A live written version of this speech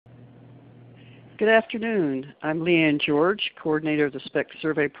Good afternoon. I'm Leanne George, coordinator of the SPEC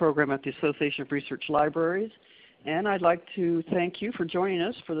survey program at the Association of Research Libraries, and I'd like to thank you for joining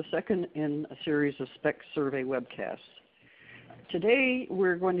us for the second in a series of SPEC survey webcasts. Today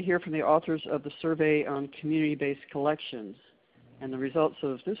we're going to hear from the authors of the survey on community-based collections, and the results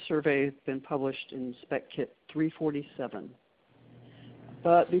of this survey have been published in SPEC Kit 347.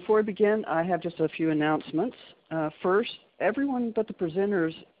 But before we begin, I have just a few announcements. First, everyone but the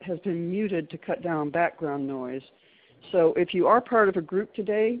presenters has been muted to cut down background noise. So if you are part of a group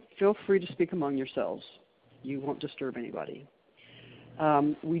today, feel free to speak among yourselves. You won't disturb anybody.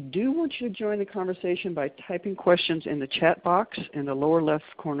 We do want you to join the conversation by typing questions in the chat box in the lower left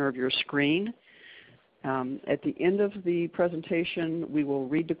corner of your screen. At the end of the presentation, we will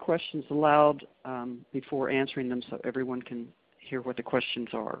read the questions aloud before answering them so everyone can hear what the questions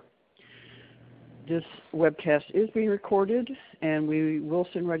are. This webcast is being recorded, and we will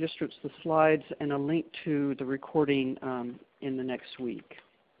send registrants the slides and a link to the recording in the next week.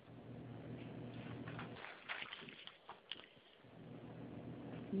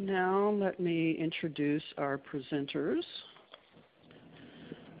 Now let me introduce our presenters.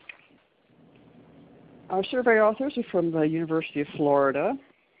 Our survey authors are from the University of Florida.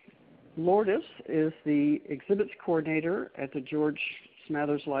 Lourdes is the exhibits coordinator at the George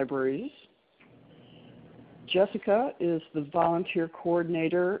Smathers Libraries. Jessica is the volunteer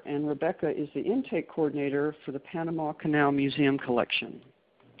coordinator, and Rebecca is the intake coordinator for the Panama Canal Museum collection.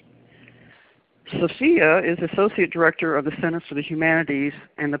 Sophia is associate director of the Center for the Humanities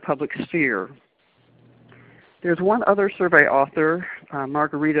and the Public Sphere. There's one other survey author,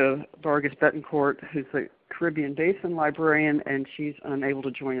 Margarita Vargas Betancourt, who's a Caribbean Basin librarian, and she's unable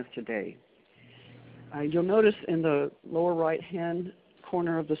to join us today. You'll notice in the lower right-hand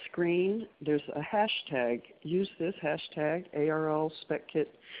corner of the screen, there's a hashtag. Use this hashtag, ARL SPECKit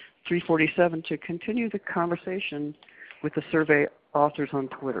 347, to continue the conversation with the survey authors on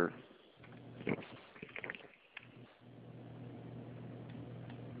Twitter.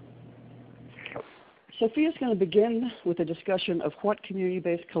 Sophia is going to begin with a discussion of what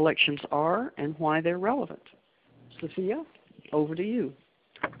community-based collections are and why they're relevant. Sophia, over to you.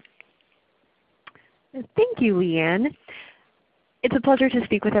 Thank you, Leanne. It's a pleasure to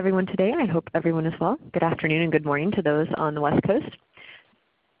speak with everyone today. I hope everyone is well. Good afternoon and good morning to those on the West Coast.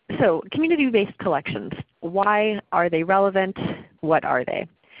 So, community-based collections. Why are they relevant? What are they?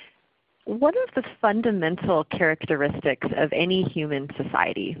 One of the fundamental characteristics of any human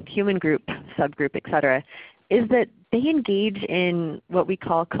society, human group, subgroup, etc., is that they engage in what we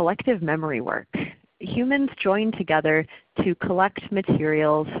call collective memory work. Humans join together to collect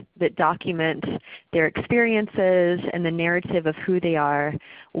materials that document their experiences and the narrative of who they are,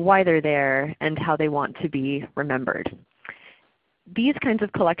 why they're there, and how they want to be remembered. These kinds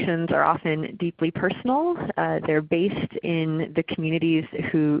of collections are often deeply personal. They're based in the communities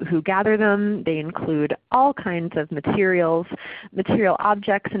who gather them. They include all kinds of materials, material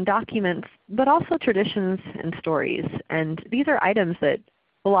objects and documents, but also traditions and stories. And these are items that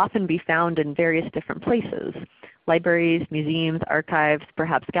will often be found in various different places, libraries, museums, archives,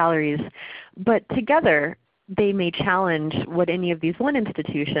 perhaps galleries. But together, they may challenge what any of these one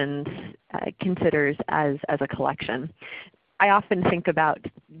institutions considers as a collection. I often think about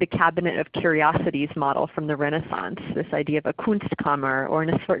the cabinet of curiosities model from the Renaissance, this idea of a Kunstkammer, or an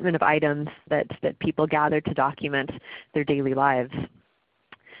assortment of items that people gather to document their daily lives.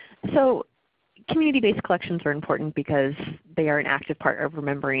 So community-based collections are important because they are an active part of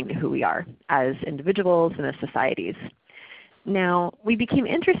remembering who we are as individuals and as societies. Now, we became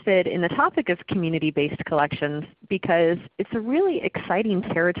interested in the topic of community-based collections because it's a really exciting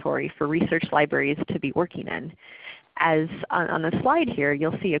territory for research libraries to be working in. As on the slide here,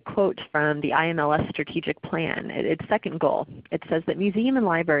 you'll see a quote from the IMLS strategic plan, its second goal. It says that museums and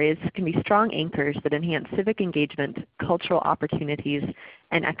libraries can be strong anchors that enhance civic engagement, cultural opportunities,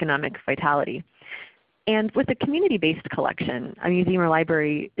 and economic vitality. And with a community-based collection, a museum or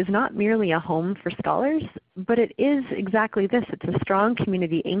library is not merely a home for scholars, but it is exactly this. It's a strong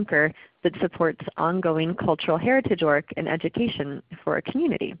community anchor that supports ongoing cultural heritage work and education for a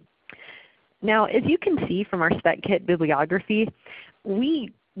community. Now, as you can see from our SPEC Kit bibliography,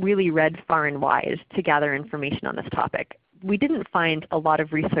 we really read far and wide to gather information on this topic. We didn't find a lot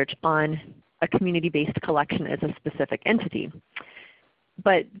of research on a community-based collection as a specific entity.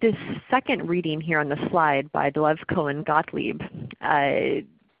 But this second reading here on the slide by Belcoure and Gottlieb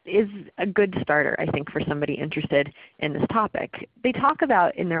is a good starter, I think, for somebody interested in this topic. They talk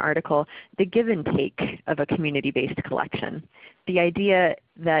about in their article the give and take of a community-based collection, the idea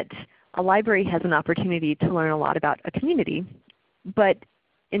that a library has an opportunity to learn a lot about a community, but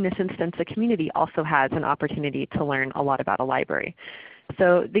in this instance, the community also has an opportunity to learn a lot about a library.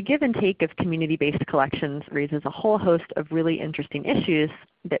 So the give and take of community-based collections raises a whole host of really interesting issues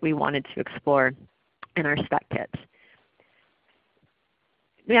that we wanted to explore in our SPEC kit.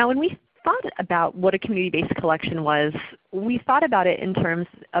 Now when we thought about what a community-based collection was, we thought about it in terms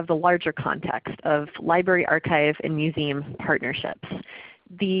of the larger context of library, archive, and museum partnerships.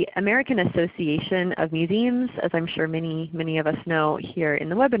 The American Association of Museums, as I'm sure many of us know here in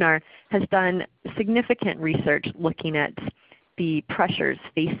the webinar, has done significant research looking at the pressures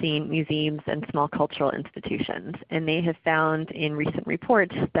facing museums and small cultural institutions. And they have found in recent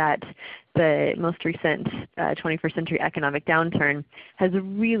reports that the most recent 21st century economic downturn has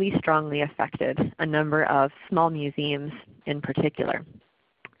really strongly affected a number of small museums in particular.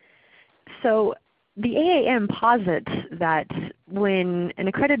 So the AAM posits that when an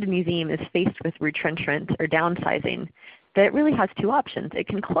accredited museum is faced with retrenchment or downsizing, that it really has two options. It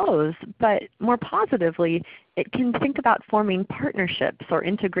can close, but more positively, it can think about forming partnerships or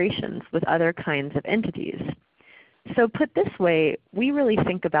integrations with other kinds of entities. So put this way, we really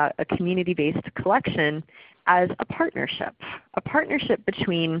think about a community-based collection as a partnership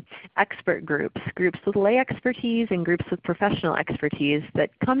between expert groups, groups with lay expertise and groups with professional expertise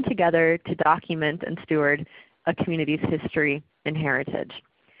that come together to document and steward a community's history and heritage.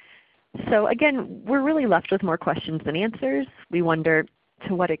 So again, we're really left with more questions than answers. We wonder,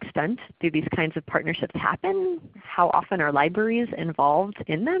 to what extent do these kinds of partnerships happen? How often are libraries involved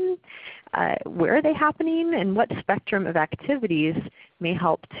in them? Where are they happening? And what spectrum of activities may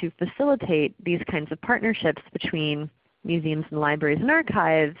help to facilitate these kinds of partnerships between museums and libraries and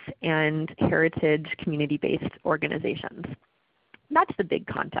archives and heritage community-based organizations? That's the big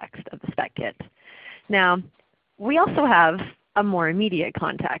context of the SPEC kit. Now, we also have a more immediate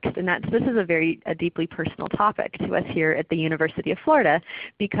context, and this is a deeply personal topic to us here at the University of Florida,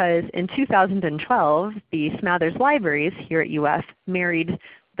 because in 2012 the Smathers Libraries here at UF married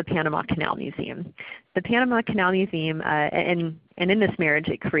the Panama Canal Museum. The Panama Canal Museum, and in this marriage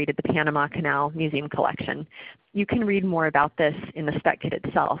it created the Panama Canal Museum Collection. You can read more about this in the SPEC kit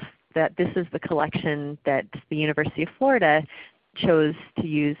itself, that this is the collection that the University of Florida chose to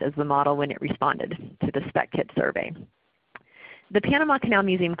use as the model when it responded to the SPEC kit survey. The Panama Canal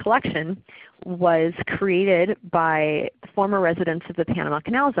Museum Collection was created by former residents of the Panama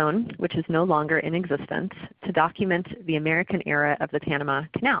Canal Zone, which is no longer in existence, to document the American era of the Panama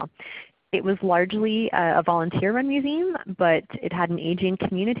Canal. It was largely a volunteer-run museum, but it had an aging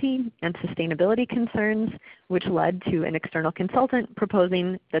community and sustainability concerns, which led to an external consultant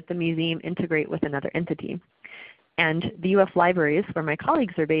proposing that the museum integrate with another entity. And the UF Libraries, where my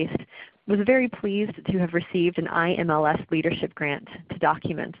colleagues are based, was very pleased to have received an IMLS leadership grant to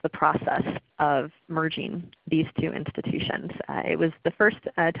document the process of merging these two institutions. It was the first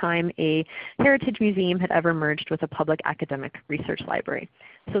time a heritage museum had ever merged with a public academic research library.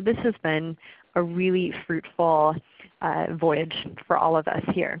 So this has been a really fruitful voyage for all of us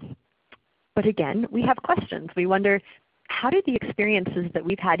here. But again, we have questions. We wonder, how do the experiences that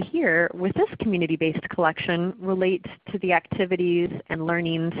we've had here with this community-based collection relate to the activities and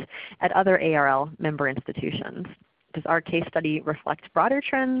learnings at other ARL member institutions? Does our case study reflect broader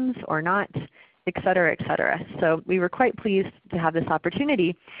trends or not, et cetera, et cetera? So we were quite pleased to have this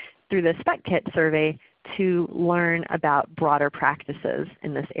opportunity through the SPEC kit survey to learn about broader practices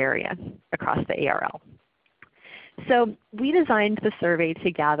in this area across the ARL. So we designed the survey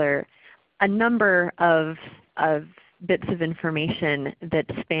to gather a number of bits of information that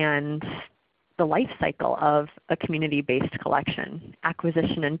spans the life cycle of a community-based collection,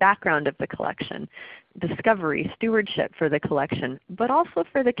 acquisition and background of the collection, discovery, stewardship for the collection, but also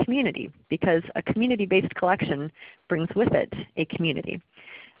for the community, because a community-based collection brings with it a community.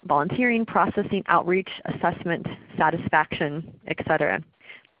 Volunteering, processing, outreach, assessment, satisfaction, etc.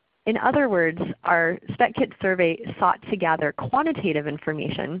 In other words, our SPEC kit survey sought to gather quantitative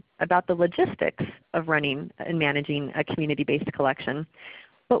information about the logistics of running and managing a community-based collection,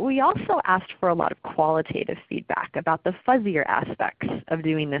 but we also asked for a lot of qualitative feedback about the fuzzier aspects of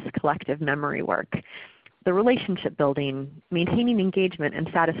doing this collective memory work, the relationship building, maintaining engagement and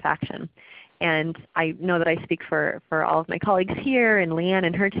satisfaction. And I know that I speak for all of my colleagues here and Leanne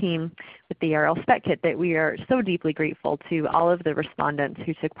and her team with the ARL SPEC kit that we are so deeply grateful to all of the respondents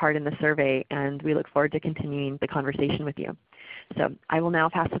who took part in the survey, and we look forward to continuing the conversation with you. So I will now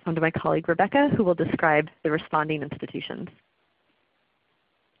pass the phone to my colleague Rebecca, who will describe the responding institutions.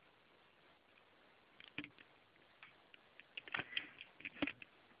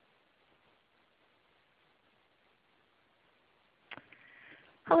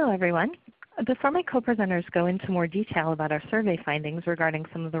 Hello everyone. Before my co-presenters go into more detail about our survey findings regarding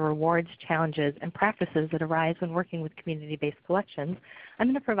some of the rewards, challenges, and practices that arise when working with community-based collections, I'm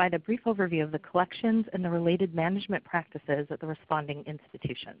going to provide a brief overview of the collections and the related management practices at the responding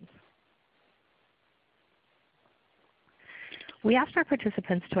institutions. We asked our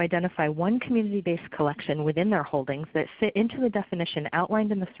participants to identify one community-based collection within their holdings that fit into the definition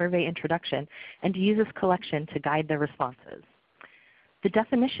outlined in the survey introduction and to use this collection to guide their responses. The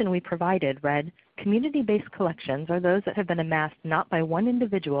definition we provided read, community-based collections are those that have been amassed not by one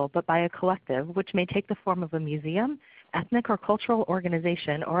individual but by a collective, which may take the form of a museum, ethnic or cultural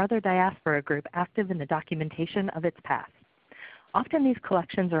organization, or other diaspora group active in the documentation of its past. Often these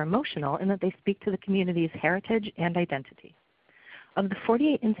collections are emotional in that they speak to the community's heritage and identity. Of the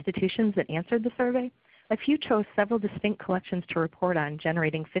 48 institutions that answered the survey, a few chose several distinct collections to report on,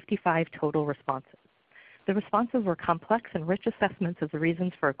 generating 55 total responses. The responses were complex and rich assessments of the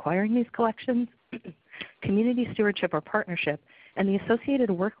reasons for acquiring these collections, community stewardship or partnership, and the associated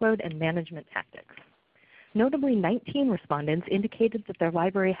workload and management tactics. Notably, 19 respondents indicated that their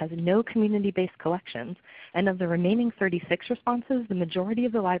library has no community-based collections, and of the remaining 36 responses, the majority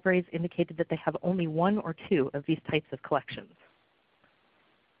of the libraries indicated that they have only one or two of these types of collections.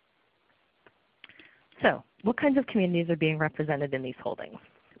 So, what kinds of communities are being represented in these holdings?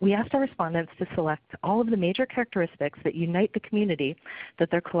 We asked our respondents to select all of the major characteristics that unite the community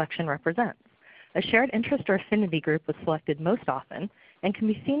that their collection represents. A shared interest or affinity group was selected most often and can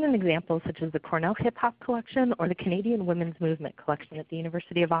be seen in examples such as the Cornell Hip Hop Collection or the Canadian Women's Movement Collection at the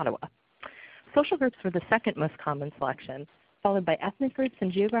University of Ottawa. Social groups were the second most common selection, followed by ethnic groups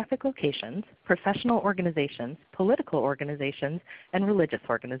and geographic locations, professional organizations, political organizations, and religious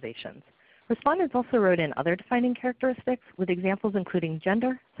organizations. Respondents also wrote in other defining characteristics, with examples including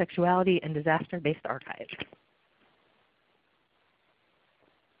gender, sexuality, and disaster-based archives.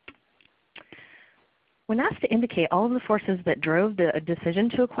 When asked to indicate all of the forces that drove the decision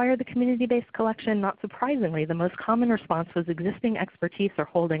to acquire the community-based collection, not surprisingly, the most common response was existing expertise or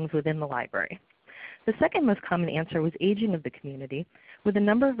holdings within the library. The second most common answer was aging of the community, with a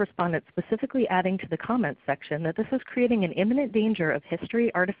number of respondents specifically adding to the comments section that this was creating an imminent danger of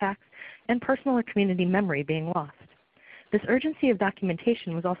history, artifacts, and personal or community memory being lost. This urgency of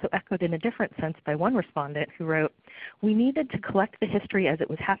documentation was also echoed in a different sense by one respondent who wrote, "We needed to collect the history as it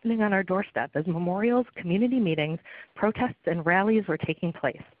was happening on our doorstep as memorials, community meetings, protests, and rallies were taking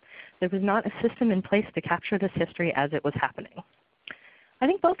place. There was not a system in place to capture this history as it was happening." I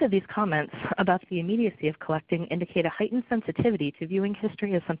think both of these comments about the immediacy of collecting indicate a heightened sensitivity to viewing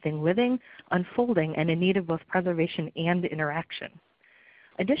history as something living, unfolding, and in need of both preservation and interaction.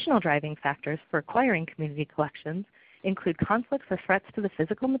 Additional driving factors for acquiring community collections include conflicts or threats to the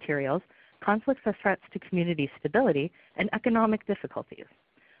physical materials, conflicts or threats to community stability, and economic difficulties.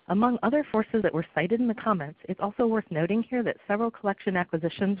 Among other forces that were cited in the comments, it's also worth noting here that several collection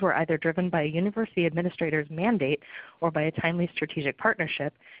acquisitions were either driven by a university administrator's mandate or by a timely strategic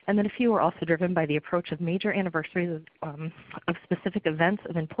partnership, and that a few were also driven by the approach of major anniversaries of specific events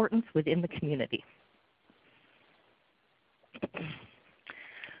of importance within the community.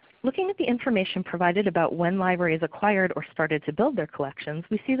 Looking at the information provided about when libraries acquired or started to build their collections,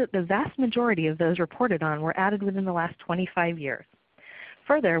 we see that the vast majority of those reported on were added within the last 25 years.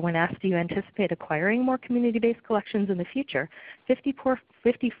 Further, when asked, do you anticipate acquiring more community-based collections in the future,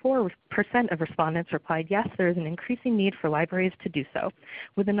 54% of respondents replied yes, there is an increasing need for libraries to do so,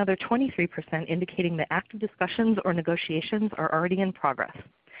 with another 23% indicating that active discussions or negotiations are already in progress.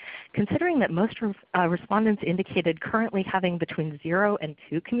 Considering that most respondents indicated currently having between 0 and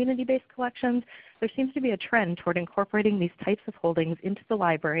 2 community-based collections, there seems to be a trend toward incorporating these types of holdings into the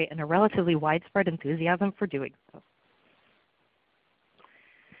library and a relatively widespread enthusiasm for doing so.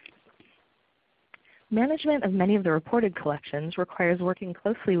 Management of many of the reported collections requires working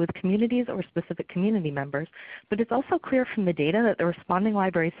closely with communities or specific community members, but it's also clear from the data that the responding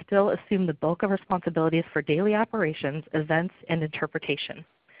libraries still assume the bulk of responsibilities for daily operations, events, and interpretation.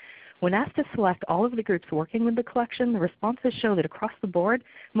 When asked to select all of the groups working with the collection, the responses show that across the board,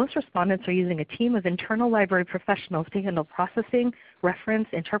 most respondents are using a team of internal library professionals to handle processing, reference,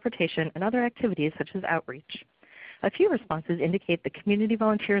 interpretation, and other activities such as outreach. A few responses indicate that community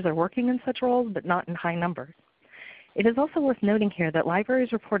volunteers are working in such roles, but not in high numbers. It is also worth noting here that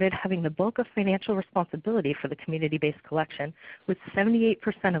libraries reported having the bulk of financial responsibility for the community-based collection, with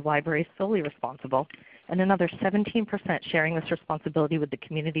 78% of libraries solely responsible, and another 17% sharing this responsibility with the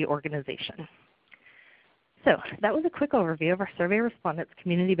community organization. So that was a quick overview of our survey respondents'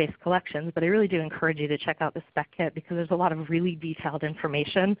 community-based collections, but I really do encourage you to check out the SPEC kit because there's a lot of really detailed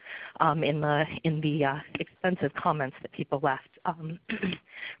information in the extensive comments that people left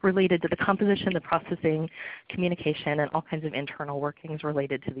related to the composition, the processing, communication, and all kinds of internal workings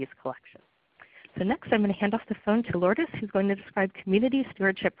related to these collections. So next I'm going to hand off the phone to Lourdes, who's going to describe community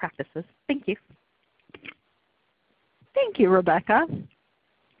stewardship practices. Thank you. Thank you, Rebecca.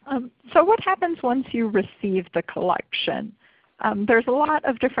 So what happens once you receive the collection? There's a lot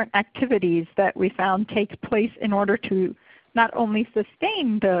of different activities that we found take place in order to not only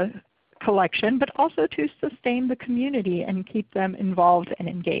sustain the collection, but also to sustain the community and keep them involved and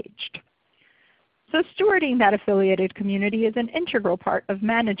engaged. So stewarding that affiliated community is an integral part of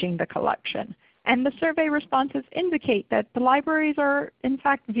managing the collection. And the survey responses indicate that the libraries are in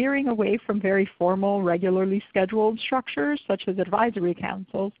fact veering away from very formal, regularly scheduled structures such as advisory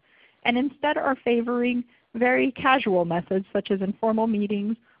councils, and instead are favoring very casual methods such as informal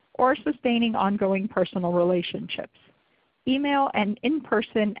meetings or sustaining ongoing personal relationships. Email and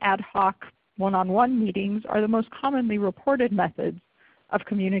in-person ad hoc one-on-one meetings are the most commonly reported methods of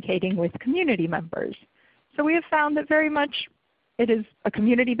communicating with community members. So we have found that very much it is a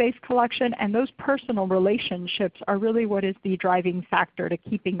community-based collection, and those personal relationships are really what is the driving factor to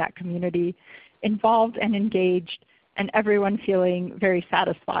keeping that community involved and engaged, and everyone feeling very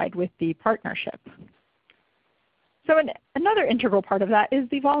satisfied with the partnership. So another integral part of that is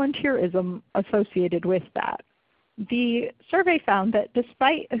the volunteerism associated with that. The survey found that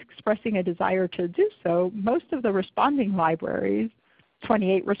despite expressing a desire to do so, most of the responding libraries,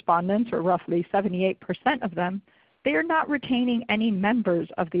 28 respondents or roughly 78% of them, they are not retaining any members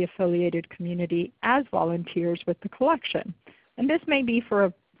of the affiliated community as volunteers with the collection. And this may be for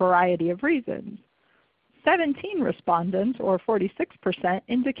a variety of reasons. 17 respondents, or 46%,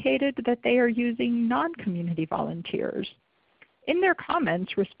 indicated that they are using non-community volunteers. In their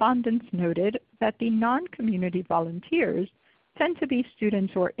comments, respondents noted that the non-community volunteers tend to be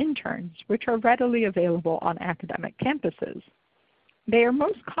students or interns, which are readily available on academic campuses. They are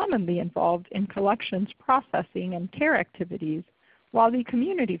most commonly involved in collections processing and care activities, while the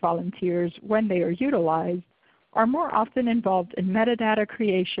community volunteers, when they are utilized, are more often involved in metadata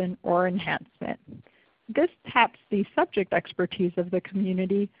creation or enhancement. This taps the subject expertise of the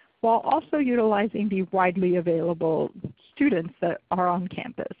community while also utilizing the widely available students that are on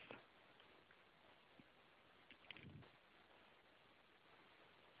campus.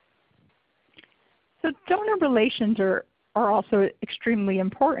 So donor relations are also extremely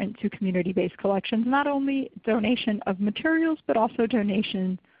important to community-based collections, not only donation of materials, but also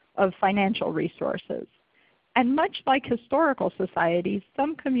donation of financial resources. And much like historical societies,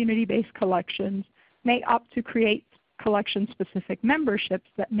 some community-based collections may opt to create collection-specific memberships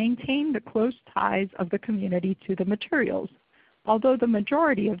that maintain the close ties of the community to the materials, although the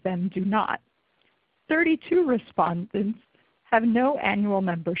majority of them do not. 32 respondents have no annual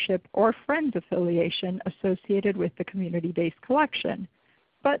membership or friends affiliation associated with the community-based collection,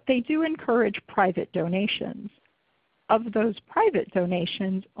 but they do encourage private donations. Of those private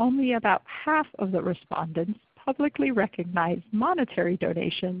donations, only about half of the respondents publicly recognize monetary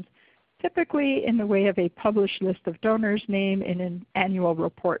donations, typically in the way of a published list of donors' name in an annual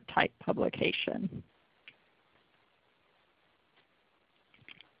report type publication.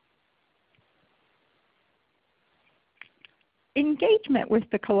 Engagement with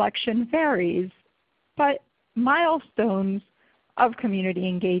the collection varies, but milestones of community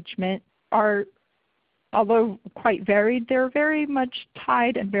engagement are, although quite varied, they're very much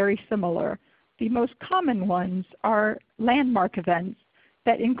tied and very similar. The most common ones are landmark events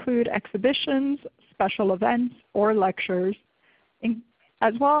that include exhibitions, special events, or lectures,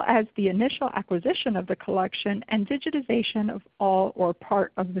 as well as the initial acquisition of the collection and digitization of all or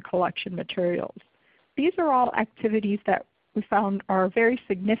part of the collection materials. These are all activities that we found are very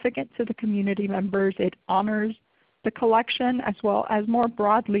significant to the community members. It honors the collection as well as more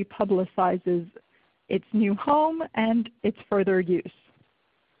broadly publicizes its new home and its further use.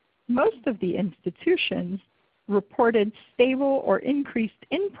 Most of the institutions reported stable or increased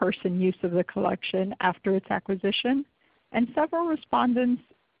in-person use of the collection after its acquisition, and several respondents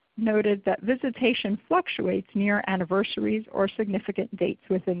noted that visitation fluctuates near anniversaries or significant dates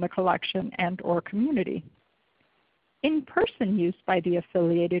within the collection and or community. In-person use by the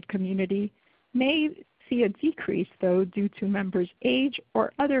affiliated community may see a decrease, though, due to members' age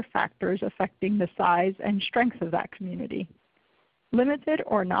or other factors affecting the size and strength of that community. Limited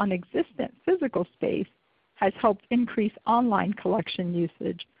or non-existent physical space has helped increase online collection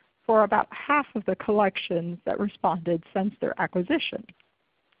usage for about half of the collections that responded since their acquisition.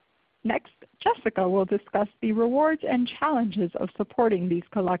 Next, Jessica will discuss the rewards and challenges of supporting these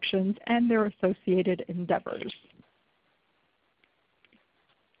collections and their associated endeavors.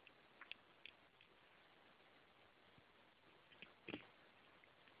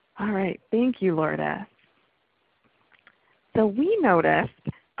 All right, thank you, Lourdes. So we noticed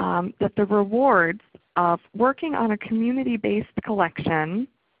that the rewards of working on a community-based collection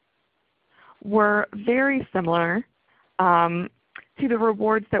were very similar to the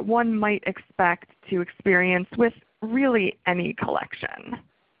rewards that one might expect to experience with really any collection.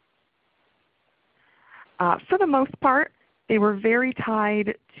 For the most part, they were very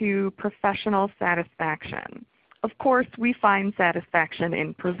tied to professional satisfaction. Of course, we find satisfaction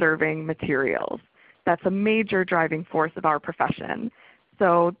in preserving materials. That's a major driving force of our profession.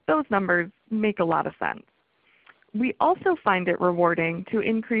 So those numbers make a lot of sense. We also find it rewarding to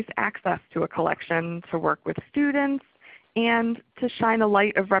increase access to a collection, to work with students, and to shine a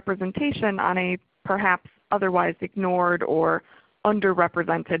light of representation on a perhaps otherwise ignored or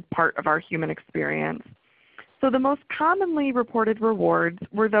underrepresented part of our human experience. So the most commonly reported rewards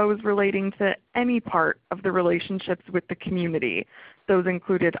were those relating to any part of the relationships with the community. Those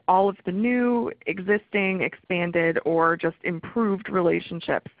included all of the new, existing, expanded, or just improved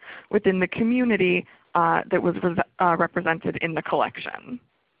relationships within the community that was represented in the collection.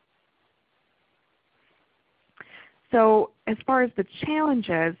 So as far as the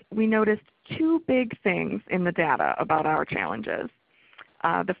challenges, we noticed two big things in the data about our challenges.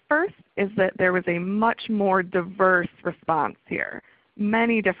 The first is that there was a much more diverse response here.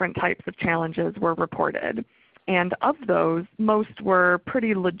 Many different types of challenges were reported. And of those, most were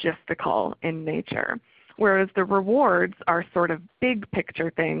pretty logistical in nature, whereas the rewards are sort of big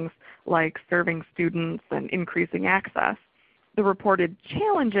picture things like serving students and increasing access. The reported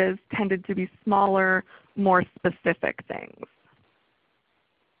challenges tended to be smaller, more specific things.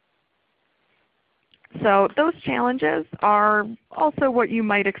 So those challenges are also what you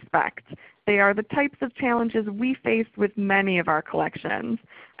might expect. They are the types of challenges we face with many of our collections.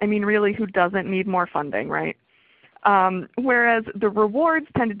 I mean, really, who doesn't need more funding, right? Whereas the rewards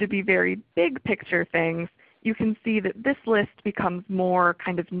tended to be very big picture things, you can see that this list becomes more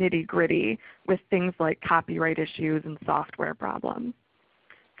kind of nitty-gritty with things like copyright issues and software problems.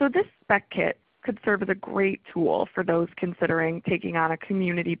 So this SPEC kit could serve as a great tool for those considering taking on a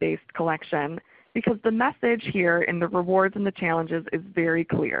community-based collection, because the message here in the rewards and the challenges is very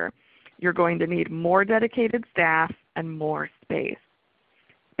clear. You're going to need more dedicated staff and more space.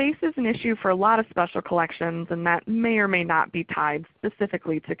 Space is an issue for a lot of special collections, and that may or may not be tied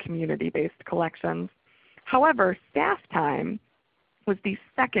specifically to community-based collections. However, staff time was the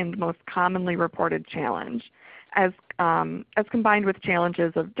second most commonly reported challenge, as combined with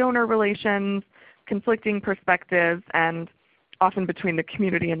challenges of donor relations, conflicting perspectives, and often between the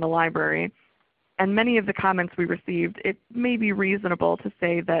community and the library. And many of the comments we received, it may be reasonable to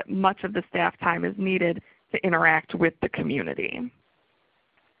say that much of the staff time is needed to interact with the community.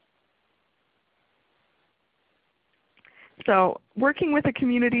 So working with a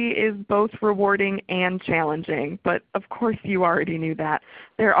community is both rewarding and challenging, but of course you already knew that.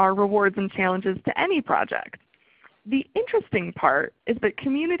 There are rewards and challenges to any project. The interesting part is that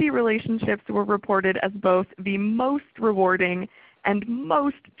community relationships were reported as both the most rewarding and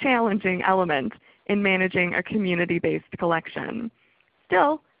most challenging element in managing a community-based collection.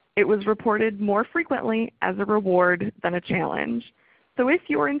 Still, it was reported more frequently as a reward than a challenge. So if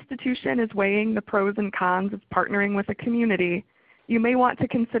your institution is weighing the pros and cons of partnering with a community, you may want to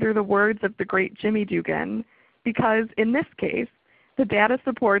consider the words of the great Jimmy Dugan, because in this case, the data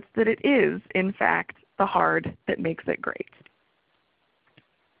supports that it is, in fact, the hard that makes it great.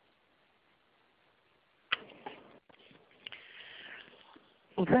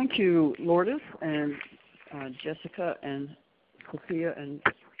 Well, thank you, Lourdes and Jessica and Sophia and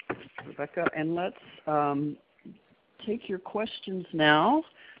Rebecca. And let's take your questions now.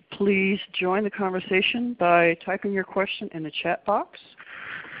 Please join the conversation by typing your question in the chat box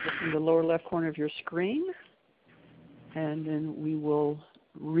in the lower left corner of your screen. And then we will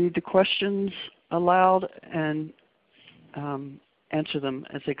read the questions aloud and answer them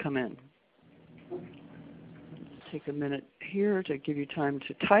as they come in. Take a minute here to give you time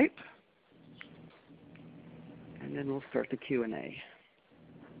to type, and then we'll start the Q&A.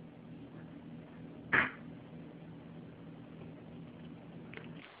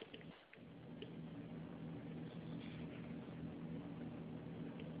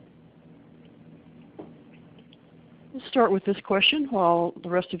 We'll start with this question while the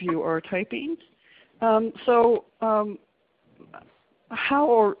rest of you are typing. How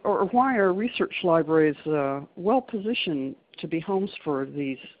or why are research libraries well positioned to be homes for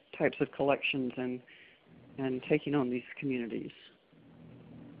these types of collections and taking on these communities?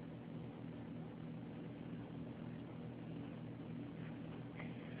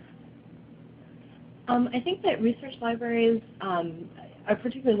 I think that research libraries are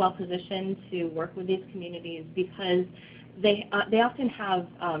particularly well positioned to work with these communities because they often have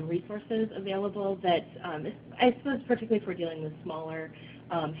resources available that, I suppose particularly if we're dealing with smaller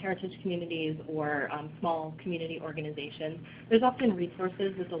heritage communities or small community organizations, there's often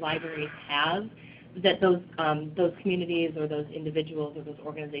resources that the libraries have that those communities or those individuals or those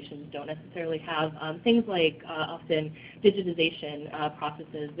organizations don't necessarily have. Things like often digitization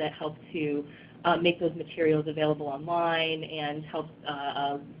processes that help to make those materials available online and help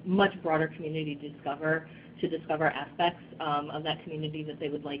a much broader community discover aspects of that community that they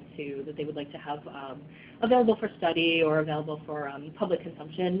would like to have available for study or available for public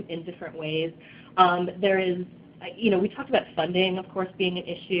consumption in different ways. There is, we talked about funding, of course, being an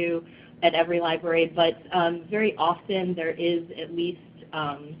issue at every library, but very often there is at least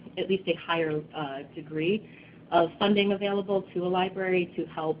a higher degree of funding available to a library to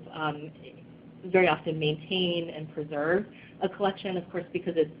help very often maintain and preserve a collection, of course,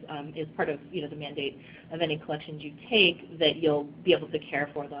 because it's part of the mandate of any collections you take that you'll be able to care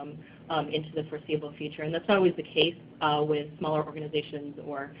for them into the foreseeable future. And that's not always the case with smaller organizations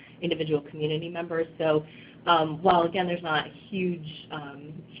or individual community members. So while again there's not a huge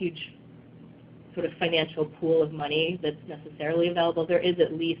sort of financial pool of money that's necessarily available, there is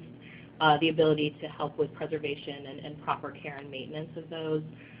at least the ability to help with preservation and proper care and maintenance of those.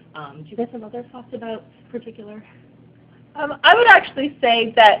 Do you guys have other thoughts about particular? I would actually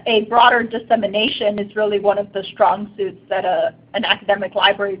say that a broader dissemination is really one of the strong suits that an academic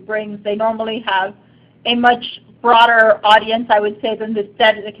library brings. They normally have a much broader audience, I would say, than this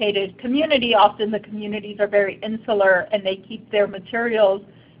dedicated community. Often the communities are very insular and they keep their materials,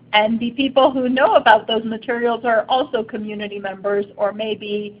 and the people who know about those materials are also community members or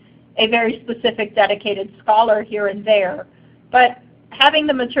maybe a very specific dedicated scholar here and there. But having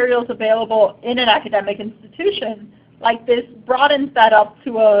the materials available in an academic institution like this broadens that up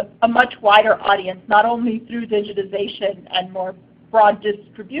to a much wider audience, not only through digitization and more broad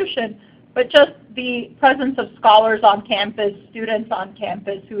distribution, but just the presence of scholars on campus, students on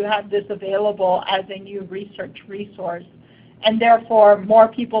campus who have this available as a new research resource. And therefore, more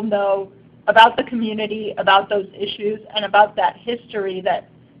people know about the community, about those issues, and about that history that,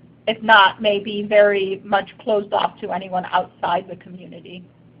 if not, may be very much closed off to anyone outside the community.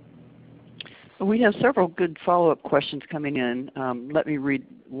 We have several good follow-up questions coming in. Let me read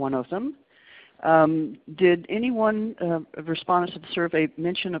one of them. Did anyone respondents to the survey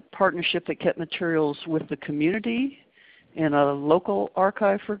mention a partnership that kept materials with the community in a local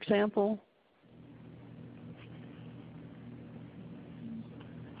archive, for example?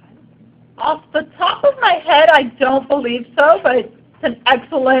 Off the top of my head, I don't believe so, but it's an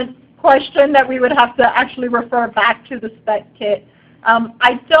excellent question that we would have to actually refer back to the SPEC kit.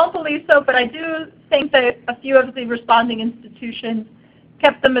 I don't believe so, but I do think that a few of the responding institutions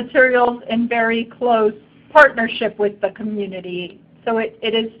kept the materials in very close partnership with the community. So it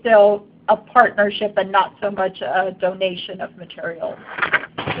is still a partnership and not so much a donation of materials.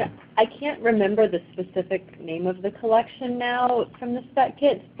 I can't remember the specific name of the collection now from the SPEC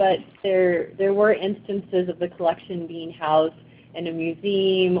kits, but there were instances of the collection being housed in a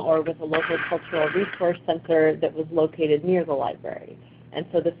museum or with a local cultural resource center that was located near the library. And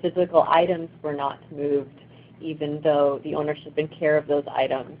so the physical items were not moved, even though the ownership and care of those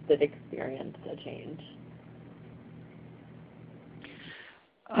items did experience a change.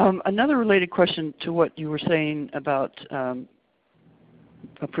 Another related question to what you were saying about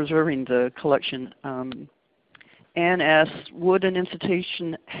preserving the collection. Anne asks, would an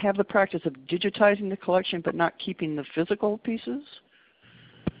institution have the practice of digitizing the collection but not keeping the physical pieces?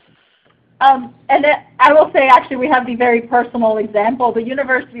 And I will say, actually, we have the very personal example. The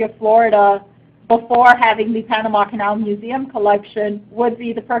University of Florida, before having the Panama Canal Museum collection, would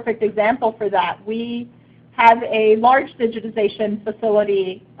be the perfect example for that. We have a large digitization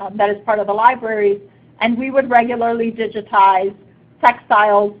facility that is part of the libraries, and we would regularly digitize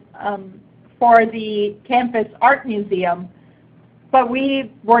textiles for the campus art museum, but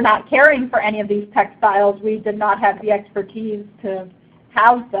we were not caring for any of these textiles. We did not have the expertise to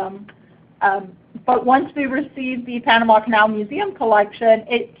house them. But once we received the Panama Canal Museum collection,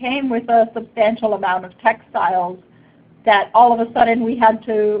 it came with a substantial amount of textiles that all of a sudden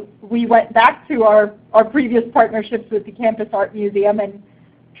we went back to our previous partnerships with the Campus Art Museum and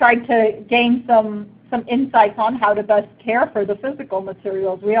tried to gain some insights on how to best care for the physical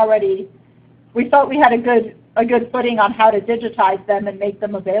materials. We already we felt we had a good footing on how to digitize them and make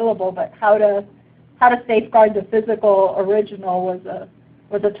them available, but how to safeguard the physical original was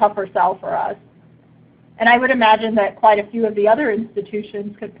a tougher sell for us. And I would imagine that quite a few of the other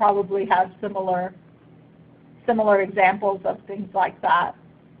institutions could probably have similar examples of things like that.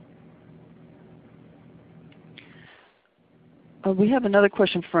 We have another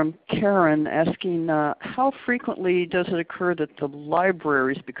question from Karen asking, how frequently does it occur that the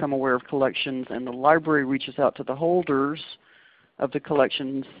libraries become aware of collections and the library reaches out to the holders of the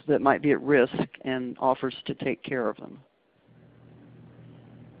collections that might be at risk and offers to take care of them?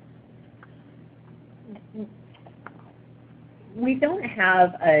 We don't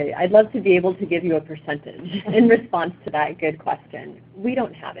have I'd love to be able to give you a percentage in response to that good question. We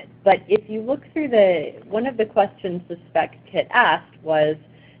don't have it. But if you look through one of the questions the SPEC kit asked was,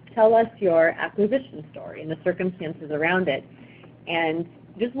 tell us your acquisition story and the circumstances around it. And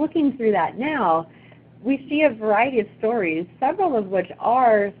just looking through that now, we see a variety of stories, several of which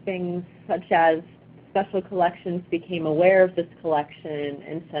are things such as special collections became aware of this collection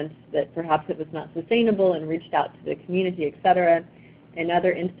and sensed that perhaps it was not sustainable and reached out to the community, etc. In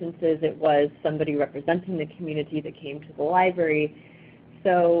other instances, it was somebody representing the community that came to the library.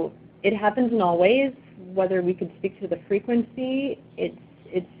 So it happens in all ways. Whether we could speak to the frequency,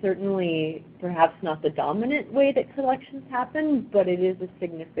 it's certainly perhaps not the dominant way that collections happen, but it is a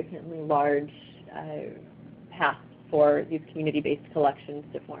significantly large path for these community-based collections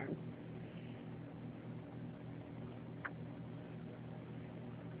to form.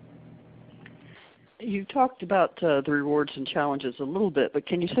 You talked about the rewards and challenges a little bit, but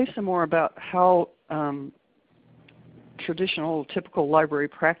can you say some more about how traditional, typical library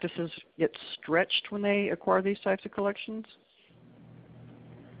practices get stretched when they acquire these types of collections?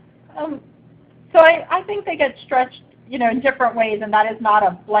 So I think they get stretched, in different ways, and that is not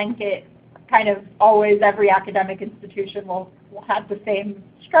a blanket kind of always every academic institution will have the same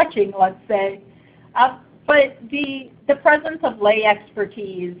stretching, let's say. But the presence of lay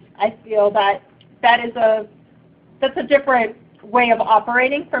expertise, I feel that's a different way of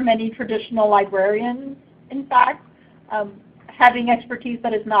operating for many traditional librarians, in fact. Having expertise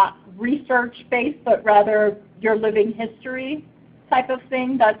that is not research-based, but rather your living history type of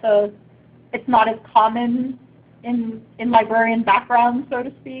thing, it's not as common in librarian backgrounds, so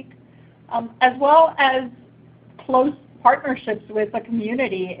to speak, as well as close partnerships with the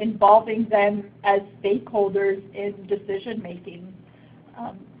community, involving them as stakeholders in decision-making.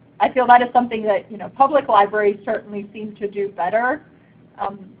 I feel that is something that public libraries certainly seem to do better,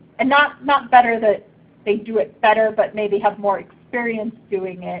 and not better that they do it better, but maybe have more experience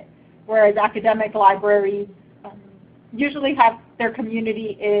doing it. Whereas academic libraries usually have their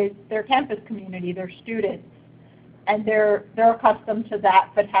community is their campus community, their students, and they're accustomed to that.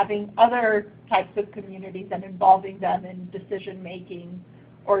 But having other types of communities and involving them in decision making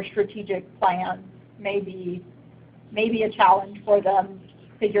or strategic plans may be a challenge for them,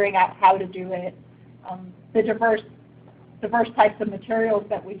 figuring out how to do it. The diverse types of materials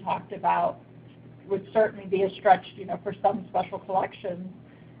that we talked about would certainly be a stretch, for some special collections.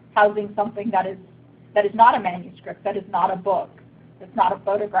 Housing something that is not a manuscript, that is not a book, that's not a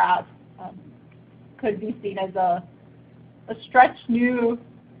photograph, could be seen as a stretched new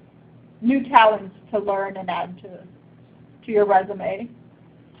talent to learn and add to your resume.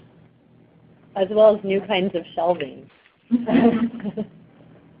 As well as new kinds of shelving.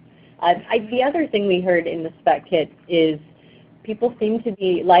 The other thing we heard in the SPEC kit is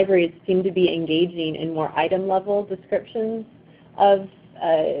libraries seem to be engaging in more item level descriptions of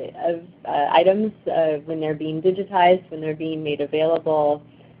items when they're being digitized, when they're being made available,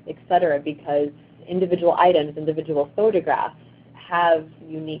 etc., because individual items, individual photographs have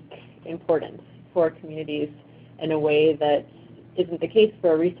unique importance for communities in a way that isn't the case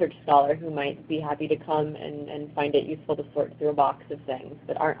for a research scholar who might be happy to come and find it useful to sort through a box of things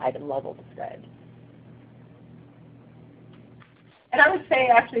that aren't item level described. And I would say,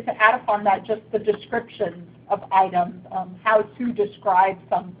 actually, to add upon that, just the descriptions of items, how to describe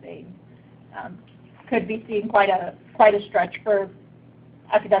something, could be seen quite a stretch for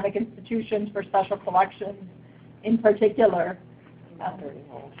academic institutions, for special collections in particular.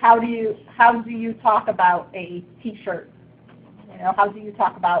 How do you talk about a T-shirt? How do you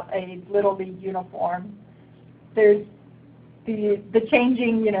talk about a Little League uniform? There's the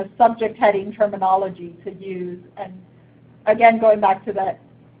changing, subject heading terminology to use, and again, going back to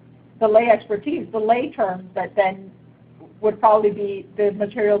the lay expertise, the lay terms that then would probably be, the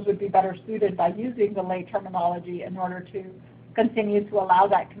materials would be better suited by using the lay terminology in order to continue to allow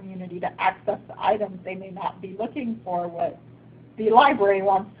that community to access the items. They may not be looking for what the library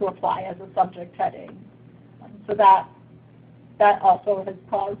wants to apply as a subject heading. So that also has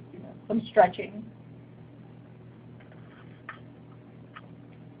caused some stretching.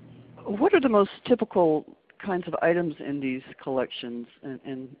 What are the most typical kinds of items in these collections,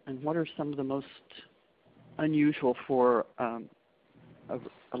 and what are some of the most unusual for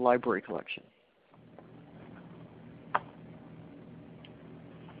a library collection?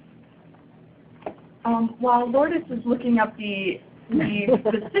 While Lourdes is looking up the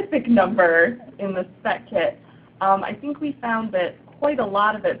specific number in the spec kit, I think we found that quite a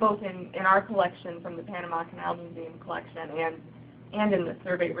lot of it, both in our collection from the Panama Canal Museum collection and in the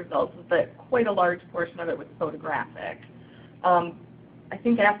survey results, is that quite a large portion of it was photographic. I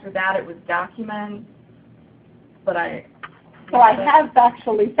think after that it was documents, but So I have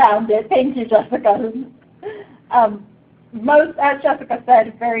actually found it. Thank you, Jessica. Most, as Jessica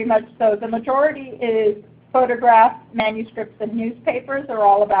said, very much so. The majority is photographs, manuscripts, and newspapers are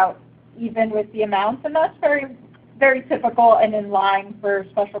all about even with the amounts, and that's very, very typical and in line for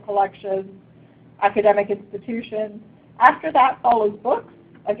special collections, academic institutions. After that follows books.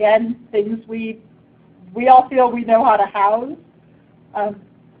 Again, things we all feel we know how to house.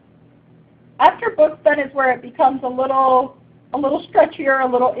 After books, then is where it becomes a little stretchier,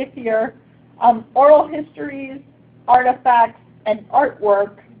 a little iffier. Oral histories, artifacts, and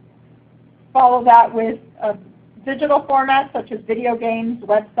artwork. Follow that with digital formats such as video games,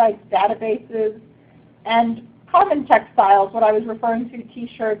 websites, databases, and common textiles, what I was referring to,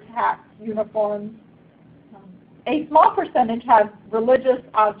 t-shirts, hats, uniforms. A small percentage have religious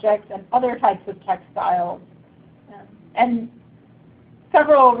objects and other types of textiles. And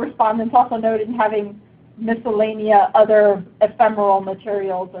several respondents also noted having miscellaneous other ephemeral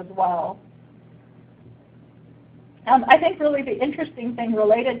materials as well. I think really the interesting thing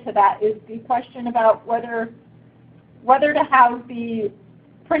related to that is the question about whether to house the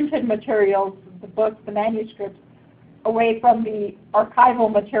printed materials, the books, the manuscripts, away from the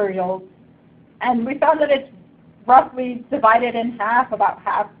archival materials. And we found that it's roughly divided in half. About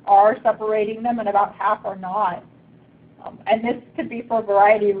half are separating them and about half are not. And this could be for a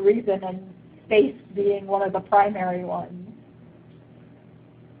variety of reasons, and space being one of the primary ones.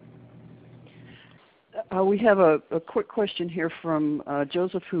 We have a quick question here from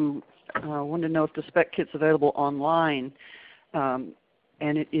Joseph, who wanted to know if the spec kit's available online. And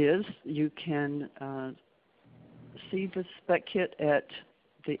it is. You can see the spec kit at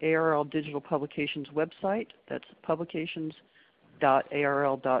the ARL Digital Publications website. That's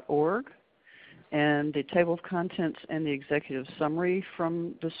publications.arl.org. And the table of contents and the executive summary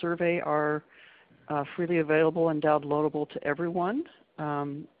from the survey are freely available and downloadable to everyone.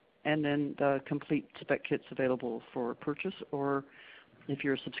 And then the complete spec kit's available for purchase, or if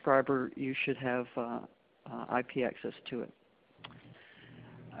you're a subscriber, you should have IP access to it.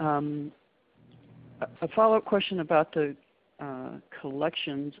 A follow-up question about the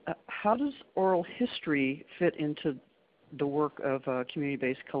collections. How does oral history fit into the work of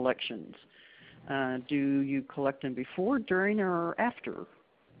community-based collections? Do you collect them before, during, or after?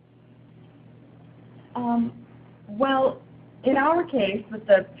 Well, in our case, with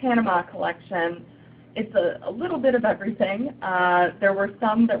the Panama collection, it's a little bit of everything. There were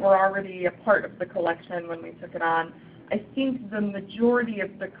some that were already a part of the collection when we took it on. I think the majority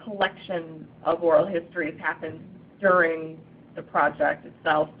of the collection of oral histories happened during the project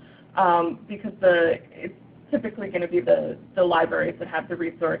itself, because it's typically going to be the libraries that have the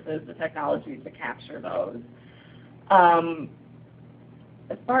resources, the technology to capture those.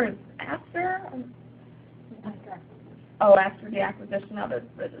 As far as after the acquisition of it,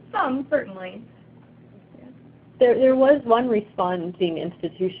 some certainly. There was one responding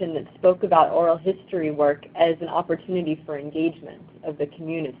institution that spoke about oral history work as an opportunity for engagement of the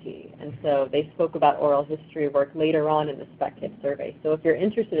community. And so they spoke about oral history work later on in the spec kit survey. So if you're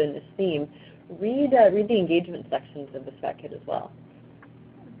interested in this theme, read the engagement sections of the spec kit as well.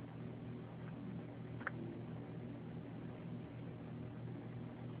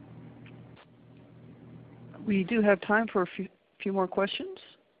 We do have time for a few more questions.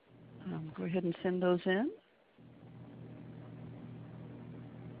 Go ahead and send those in.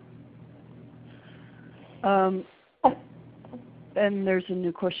 And there's a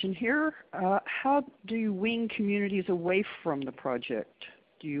new question here. How do you wean communities away from the project?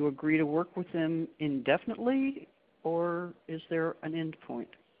 Do you agree to work with them indefinitely, or is there an end point?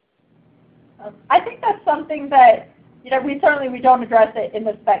 I think that's something that, we don't address it in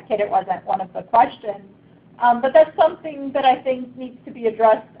the spec kit. It wasn't one of the questions. But that's something that I think needs to be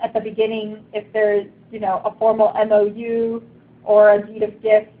addressed at the beginning if there's, a formal MOU or a deed of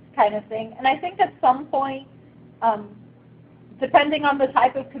gift kind of thing. And I think at some point depending on the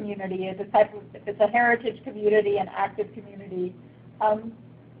type of community, if it's a heritage community, an active community,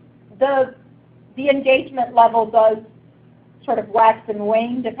 the engagement level does sort of wax and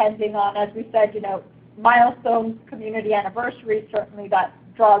wane depending on, as we said, milestones, community anniversaries, certainly that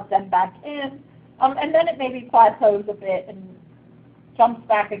draws them back in. And then it maybe plateaus a bit and jumps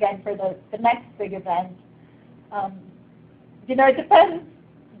back again for the next big event.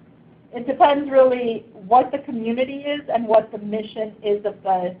 It depends really what the community is and what the mission is of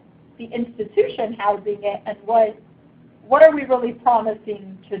the institution housing it, and what are we really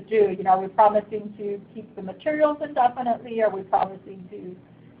promising to do? Are we promising to keep the materials indefinitely? Are we promising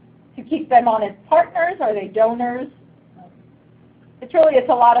to keep them on as partners? Are they donors? It's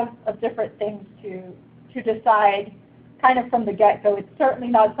a lot of different things to decide kind of from the get-go. It's certainly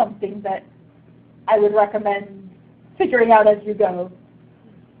not something that I would recommend figuring out as you go.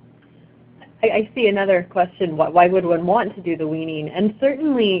 I see another question, why would one want to do the weaning? And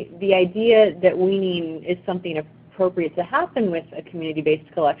certainly the idea that weaning is something appropriate to happen with a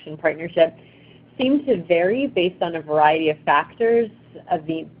community-based collection partnership seems to vary based on a variety of factors of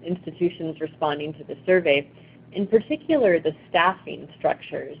the institutions responding to the survey. In particular, the staffing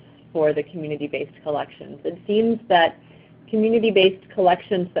structures for the community-based collections. It seems that community-based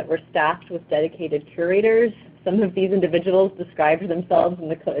collections that were staffed with dedicated curators, some of these individuals described themselves in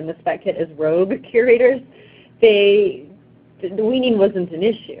the spec kit as rogue curators. The weaning wasn't an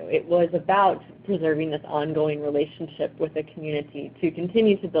issue. It was about preserving this ongoing relationship with the community to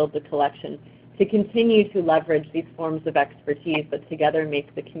continue to build the collection, to continue to leverage these forms of expertise, but together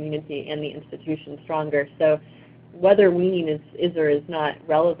make the community and the institution stronger. So whether weaning is or is not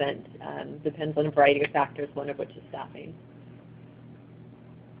relevant depends on a variety of factors, one of which is staffing.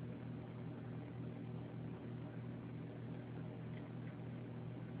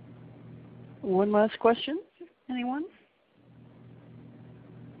 One last question, anyone?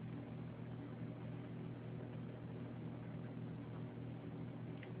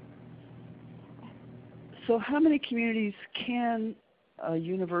 So how many communities can a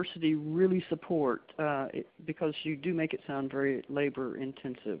university really support? Because you do make it sound very labor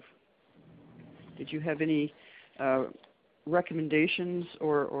intensive. Did you have any recommendations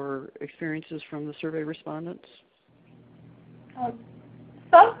or experiences from the survey respondents?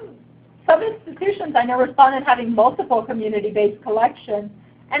 Some institutions I know responded having multiple community-based collections,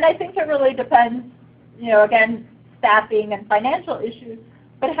 and I think it really depends, again, staffing and financial issues,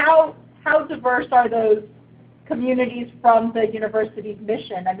 but how diverse are those communities from the university's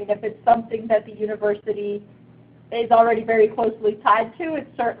mission? I mean, if it's something that the university is already very closely tied to,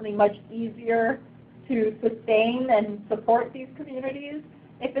 it's certainly much easier to sustain and support these communities.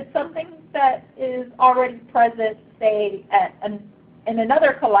 If it's something that is already present, say, in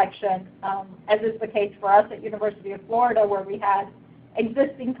another collection, as is the case for us at University of Florida, where we had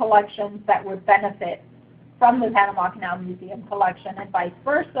existing collections that would benefit from the Panama Canal Museum collection and vice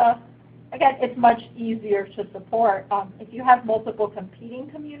versa, again, it's much easier to support. If you have multiple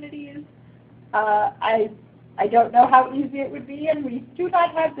competing communities, I don't know how easy it would be, and we do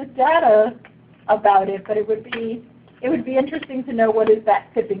not have the data about it, but it would be interesting to know what is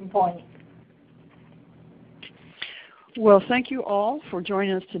that tipping point. Well, thank you all for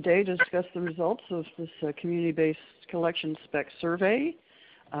joining us today to discuss the results of this community-based collection spec survey.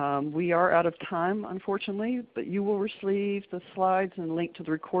 We are out of time, unfortunately, but you will receive the slides and link to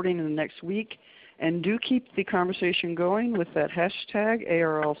the recording in the next week. And do keep the conversation going with that hashtag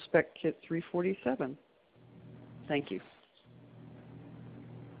ARL SpecKit347. Thank you.